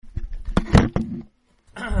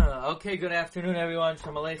Okay, good afternoon, everyone.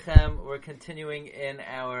 Shalom Aleichem. We're continuing in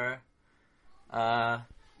our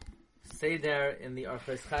Seder in the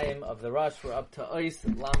Orchos Chaim of the Rosh. We're up to Ois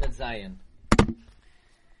Lamed Zayin.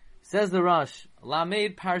 Says the Rosh,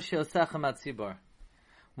 Lamed Parshios Sechem Atzibor.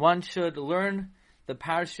 One should learn the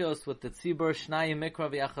Parshios with the Tzibor, Shnayim Mikra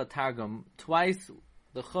v'Echad Targum. Twice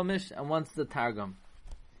the Chumash and once the Targum.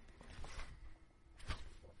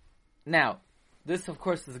 Now, this of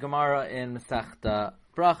course is Gemara in Masechta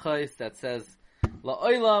Brachos that says,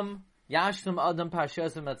 La'olam yashlim adam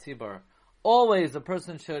parshios matzibor. Always a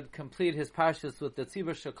person should complete his parshas with the tzibor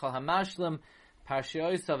shekol hamashlim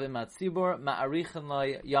parshiosav matzibor ma'arichin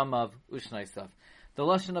loy yamav ushnaisav. The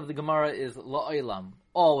lashon of the Gemara is la'olam,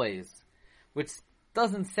 always, which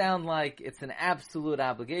doesn't sound like it's an absolute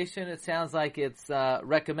obligation. It sounds like it's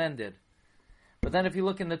recommended. But then if you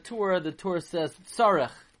look in the Torah says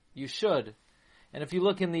tzarech, you should. And if you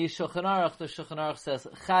look in the Shulchan Aruch, the Shulchan Aruch says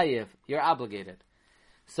chayiv, you're obligated.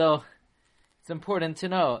 So it's important to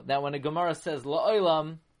know that when a Gemara says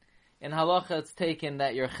la'olam, in halacha it's taken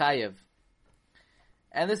that you're chayiv.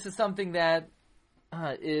 And this is something that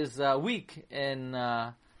is weak in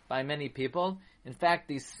by many people. In fact,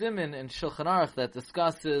 the siman in Shulchan Aruch that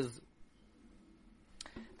discusses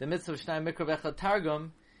the mitzvah of Shnai Mikra v'Echad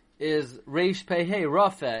Targum is Reish Pei Hey,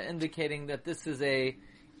 Rafa, indicating that this is a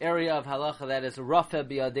area of halacha that is rafa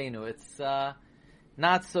bi'adenu. It's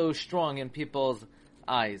not so strong in people's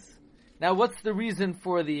eyes. Now, what's the reason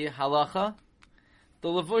for the halacha? The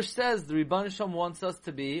Levush says the Rebbeinu Shalom wants us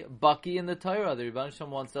to be baki in the Torah. The Rebbeinu Shalom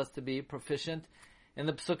wants us to be proficient in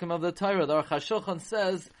the psukim of the Torah. The Aruch HaShulchan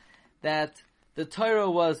says that the Torah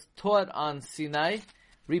was taught on Sinai,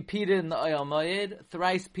 repeated in the Oyel Moed,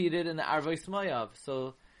 thrice repeated in the Arvos Moav.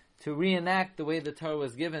 So, to reenact the way the Torah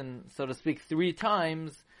was given, so to speak, 3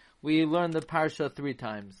 times, we learn the parsha 3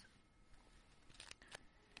 times.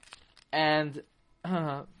 And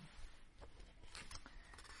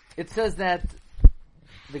it says that,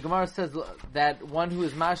 the Gemara says that one who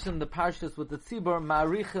is mashlim the parshas with the tzibur,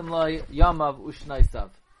 ma'arichin loy yamav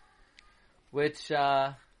ushnaisav. Which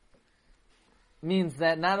means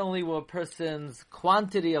that not only will a person's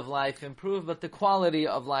quantity of life improve, but the quality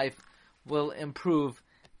of life will improve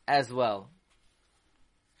as well.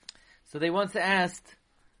 So they once asked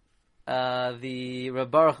the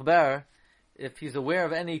Reb Baruch Ber if he's aware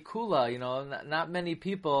of any kula. Not many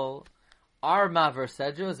people are maver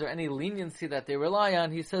sedra. Is there any leniency that they rely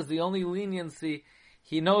on? He says the only leniency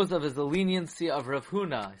he knows of is the leniency of Rav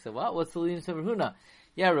Huna. I said, what? What's the leniency of Rav Huna?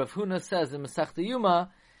 Yeah, Rav Huna says in Masechta Yuma,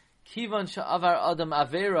 Kivan sha'avar adam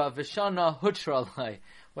avera v'shana hutra lai.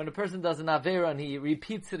 When a person does an avera and he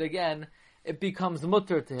repeats it again, it becomes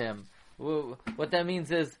mutter to him. What that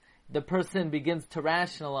means is the person begins to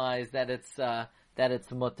rationalize that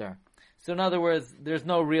it's mutter. So in other words, there's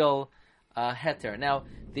no real heter. Now,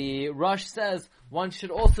 the Rosh says one should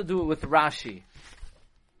also do it with Rashi.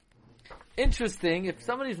 Interesting, if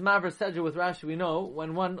somebody's maver sedra with Rashi, we know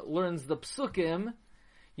when one learns the psukim,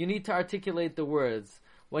 you need to articulate the words.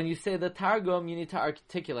 When you say the Targum, you need to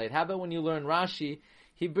articulate. How about when you learn Rashi?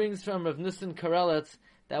 He brings from Rav Nissen Karelitz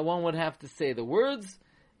that one would have to say the words,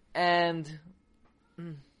 and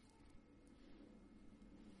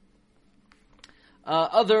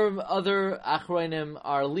other achronim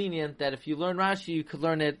are lenient that if you learn Rashi, you could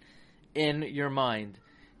learn it in your mind.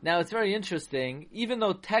 Now, it's very interesting, even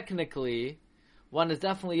though technically one is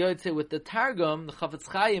definitely yotze with the Targum, the Chafetz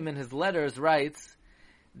Chaim in his letters writes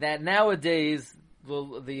that nowadays the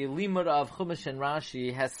limud of Chumash and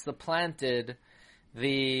Rashi has supplanted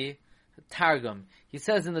the Targum. He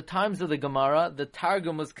says in the times of the Gemara, the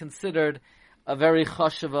Targum was considered a very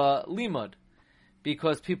chashava limud,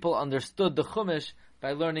 because people understood the Chumash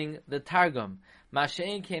by learning the Targum.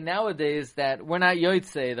 Masha'in came nowadays that we're not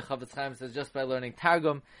Yotzei, the Chafetz Chaim says, just by learning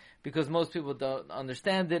Targum, because most people don't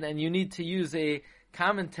understand it, and you need to use a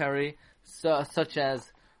commentary such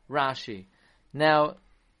as Rashi. Now,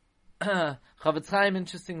 Chafetz Chaim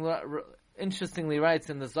interestingly writes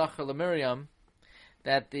in the Zachar LaMiriam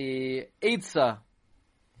that the Eitzah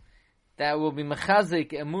that will be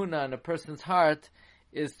mechazik emuna in a person's heart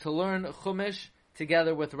is to learn Chumash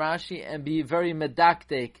together with Rashi and be very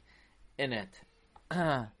medaktek in it.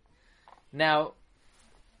 Now,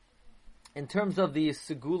 in terms of the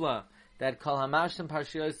segula that kol hamashim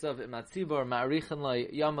parshiosav imatzibor ma'arichin loy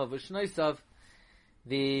yamav u'shnoisav,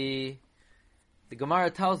 the Gemara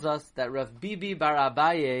tells us that Rav Bibi bar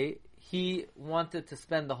Abaye, he wanted to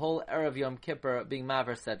spend the whole Erev Yom Kippur being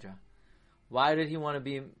maver sedra. Why did he want to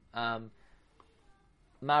be maver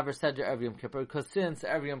sedra Erev Yom Kippur? Because since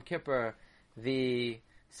Erev Yom Kippur the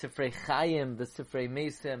Sifrei Chaim, the Sifrei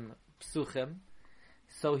Mesim, Psuchim,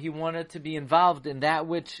 So he wanted to be involved in that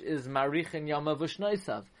which is Marichin Yama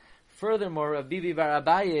Vushnaisav. Furthermore, Rav Bibi bar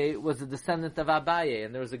Abaye was a descendant of Abaye,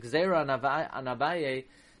 and there was a gzera on Abaye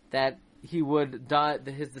that he would die,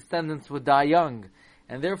 that his descendants would die young,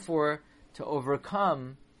 and therefore to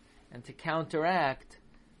overcome and to counteract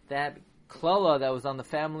that klala that was on the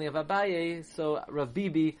family of Abaye, so Rav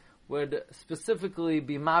Bibi would specifically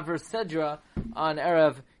be Maver Sedra on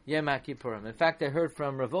Erev Yom Kippurim. In fact, I heard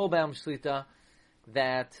from Rav Olbaum Shlita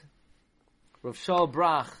that Rav Shaul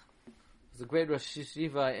Brach was a great Rosh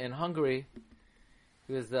Yeshiva in Hungary.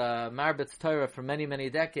 He was Marbitz Torah for many, many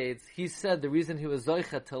decades. He said the reason he was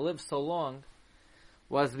Zoicha to live so long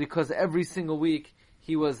was because every single week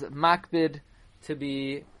he was makbid to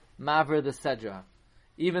be Maver the Sedra.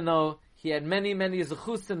 Even though he had many, many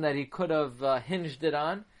zechusim that he could have hinged it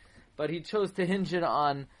on, but he chose to hinge it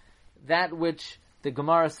on that which the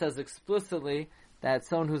Gemara says explicitly, that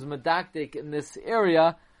someone who's medakdik in this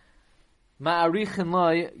area, ma'arichin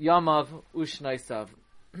loy yamav ushnaisav.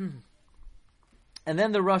 And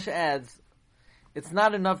then the Rosh adds, it's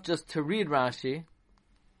not enough just to read Rashi,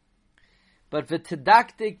 but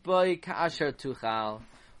v'tedakdik boy ka'asher tuchal.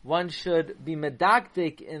 One should be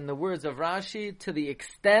medakdik in the words of Rashi to the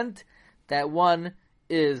extent that one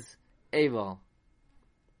is able.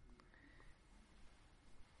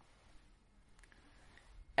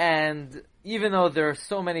 And even though there are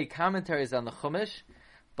so many commentaries on the Chumash,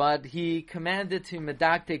 but he commanded to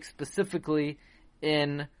medaktik specifically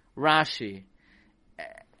in Rashi.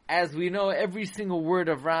 As we know, every single word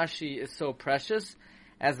of Rashi is so precious,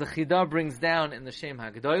 as the Chidah brings down in the Shem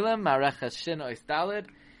HaGedolim, Mareches Shin Ois Daled,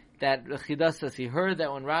 that the Chidah says he heard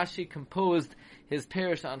that when Rashi composed his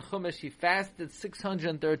Perish on Chumash, he fasted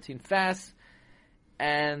 613 fasts,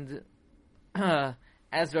 and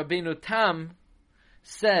as Rabbeinu Tam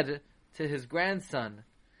said to his grandson,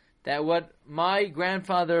 that what my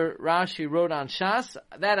grandfather Rashi wrote on Shas,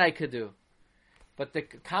 that I could do. But the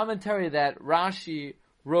commentary that Rashi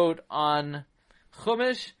wrote on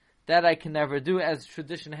Chumash, that I can never do, as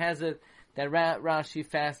tradition has it, that Rashi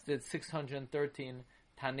fasted 613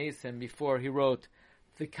 Tanesim before he wrote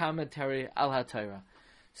the commentary Al HaTorah.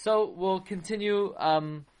 So we'll continue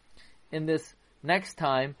in this next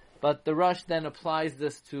time, but the Rosh then applies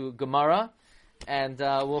this to Gemara, and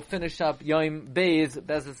we'll finish up Yom Beis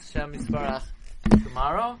Bezos Hashem Yisbarach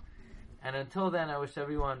tomorrow. And until then, I wish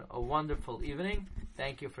everyone a wonderful evening.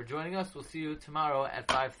 Thank you for joining us. We'll see you tomorrow at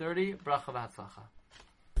 5:30. Bracha v'hatzlacha.